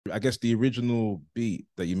I guess the original beat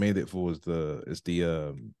that you made it for is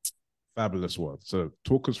the Fabulous one. So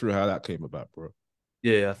talk us through how that came about, bro.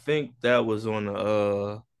 Yeah, I think that was on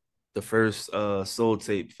the first Soul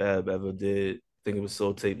Tape Fab ever did. I think it was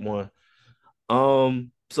Soul Tape 1.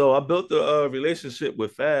 So I built the relationship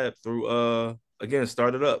with Fab through again,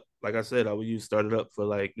 Started Up. Like I said, I would use Started Up for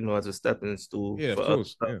like, as a stepping stool Yeah, of for other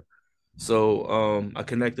course. stuff. Yeah. So I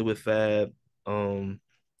connected with Fab.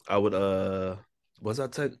 I would was I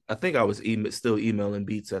tech I think I was still emailing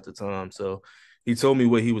beats at the time. So he told me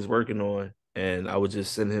what he was working on and I would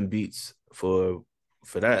just send him beats for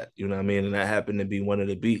that, you know what I mean? And that happened to be one of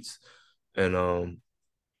the beats. And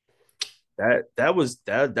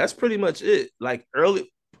that's pretty much it. Like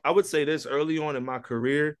early I would say this early on in my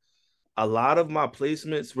career, a lot of my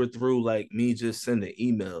placements were through like me just sending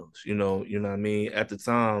emails, you know what I mean? At the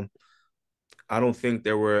time, I don't think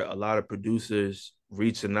there were a lot of producers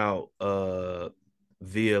reaching out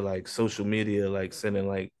via like social media, like sending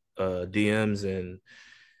like DMs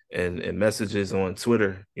and messages on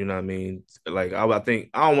Twitter. You know what I mean? Like I think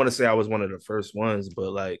I don't want to say I was one of the first ones,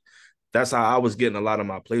 but like that's how I was getting a lot of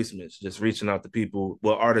my placements, just reaching out to people,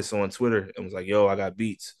 well, artists on Twitter, and was like, "Yo, I got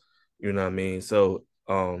beats." You know what I mean? So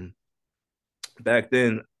back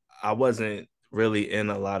then, I wasn't really in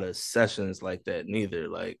a lot of sessions like that neither.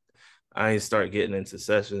 Like I didn't start getting into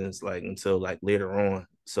sessions like until like later on.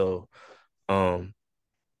 So um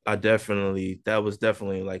I definitely that was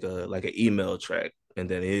definitely like an email track. And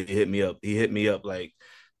then he hit me up. He hit me up like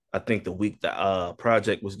I think the week the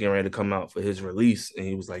project was getting ready to come out for his release. And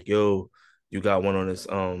he was like, yo, you got one on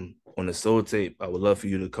the soul tape. I would love for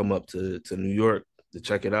you to come up to New York to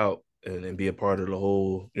check it out and be a part of the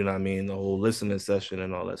whole, you know what I mean, the whole listening session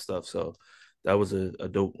and all that stuff. So that was a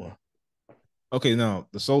dope one. Okay, now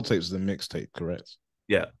the Soul Tapes is a mixtape, correct?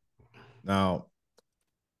 Yeah. Now,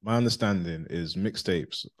 my understanding is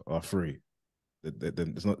mixtapes are free.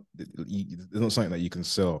 It's not something that you can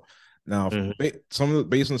sell. Now, Mhm.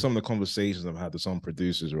 based on some of the conversations I've had with some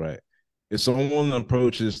producers, right? If someone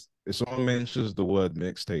mentions the word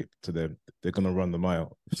mixtape to them, they're gonna run the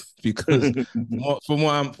mile because from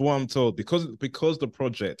what I'm told, because the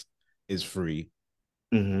project is free,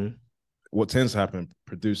 hmm what tends to happen,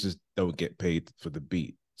 producers don't get paid for the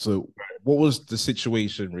beat. So, what was the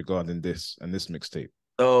situation regarding this and this mixtape?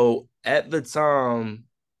 So at the time,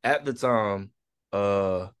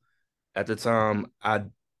 uh, at the time, I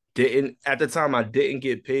didn't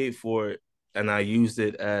get paid for it, and I used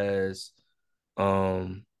it as,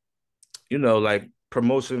 um, like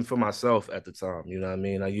promotion for myself at the time. You know what I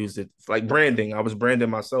mean? I used it like branding. I was branding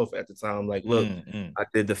myself at the time. Like, look, Mm, mm. I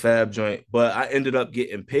did the Fab joint, but I ended up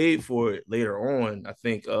getting paid for it later on. I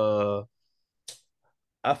think,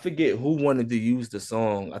 I forget who wanted to use the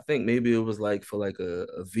song. I think maybe it was like for like a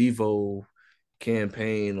Vivo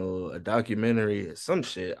campaign or a documentary or some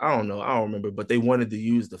shit. I don't know. I don't remember, but they wanted to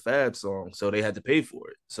use the Fab song, so they had to pay for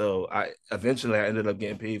it. So I ended up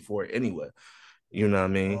getting paid for it anyway. You know what I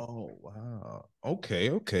mean? Oh wow.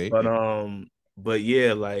 Okay, okay. But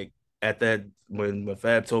yeah, like at that when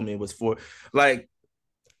Fab told me it was for like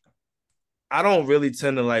I don't really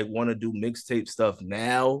tend to like want to do mixtape stuff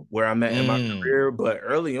now where I'm at in my Mm. career, but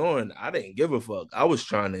early on, I didn't give a fuck. I was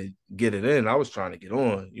trying to get it in. I was trying to get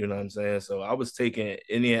on, you know what I'm saying? So I was taking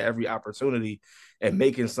any and every opportunity and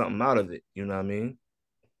making something out of it, you know what I mean?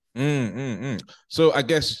 So I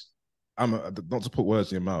guess not to put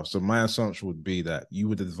words in your mouth. So my assumption would be that you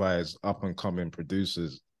would advise up and coming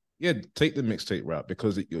producers, yeah, take the mixtape route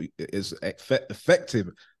because it's effective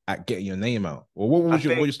at getting your name out. Or I what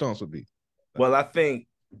think your stance would be? I think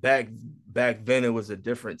back then it was a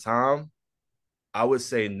different time. I would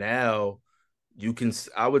say now you can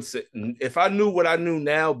I would say if I knew what I knew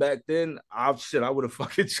now back then, I would have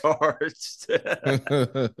fucking charged.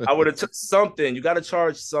 I would have took something. You got to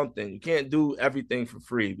charge something. You can't do everything for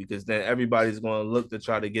free because then everybody's going to look to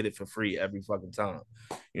try to get it for free every fucking time.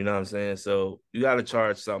 You know what I'm saying? So you got to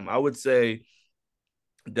charge something. I would say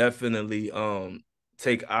definitely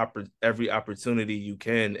take every opportunity you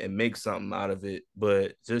can and make something out of it,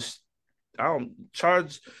 but just I don't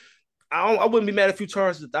charge I wouldn't be mad if you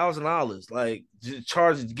charged $1,000. Like just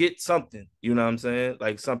charge, get something. You know what I'm saying?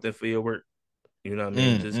 Like something for your work. You know what I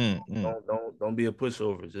mean? Mm, Just mm, mm. don't be a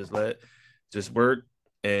pushover. Just work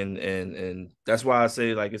and that's why I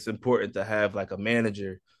say like it's important to have like a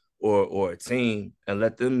manager or a team and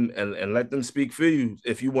let them speak for you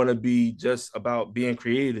if you want to be just about being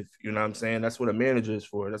creative. You know what I'm saying? That's what a manager is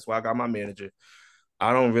for. That's why I got my manager.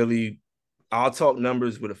 I don't really I'll talk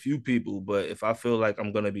numbers with a few people, but if I feel like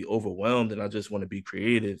I'm gonna be overwhelmed and I just want to be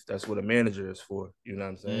creative, that's what a manager is for. You know what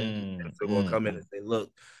I'm saying? Mm, They're gonna mm, come in and mm. say,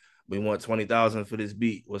 look, we want 20,000 for this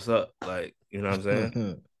beat. What's up? Like, you know what I'm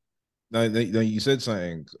saying? Now, you said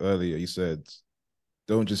something earlier. You said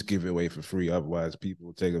don't just give it away for free, otherwise people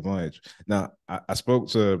will take advantage. Now, I spoke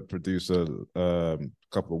to a producer a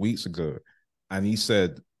couple of weeks ago, and he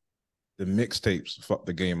said the mixtapes fucked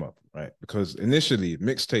the game up, right? Because initially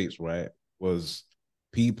mixtapes, right, was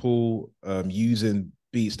people using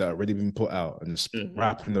beats that already been put out and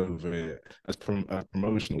rapping over it as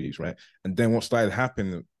promotional use, right? And then what started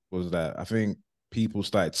happening was that I think people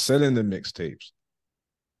started selling the mixtapes,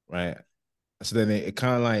 right? So then it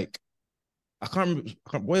kind of like I can't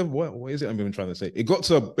remember what is it I'm even trying to say. It got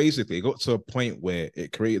to a point where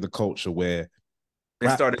it created a culture where They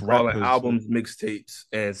started calling rappers, albums mixtapes,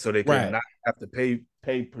 and so they could right? not have to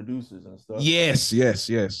pay producers and stuff. Yes.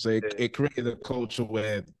 So Yeah. it created a culture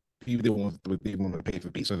where people didn't want to pay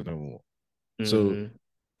for pizza no more. So Mm-hmm.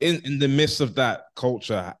 in the midst of that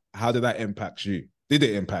culture, how did that impact you? Did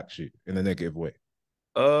it impact you in a negative way?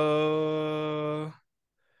 Uh,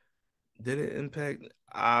 did it impact?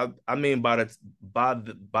 I mean, by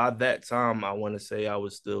that time, I want to say I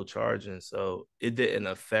was still charging, so it didn't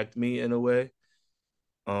affect me in a way.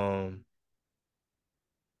 Um,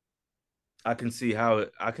 I can see how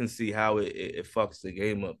it fucks the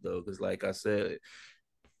game up though, because like I said,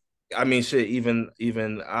 I mean, shit. Even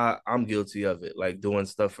I'm guilty of it. Like doing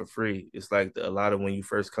stuff for free. It's like a lot of when you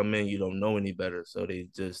first come in, you don't know any better, so they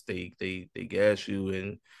just they gas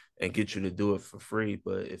you and get you to do it for free.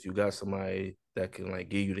 But if you got somebody that can like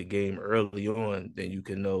give you the game early on, then you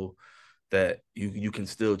can know that you can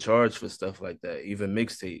still charge for stuff like that. Even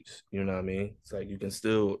mixtapes, you know what I mean? It's like you can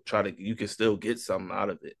still get something out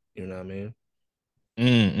of it. You know what I mean?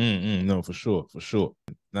 No, for sure, for sure.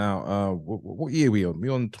 Now, what year we on? We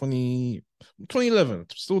on 2011,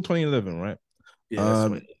 still 2011, right? Yeah, that's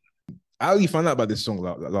Um, when. I only found out about this song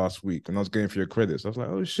last week, and I was going through your credits. I was like,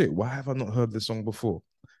 oh shit, why have I not heard this song before?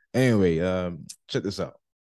 Anyway, check this out.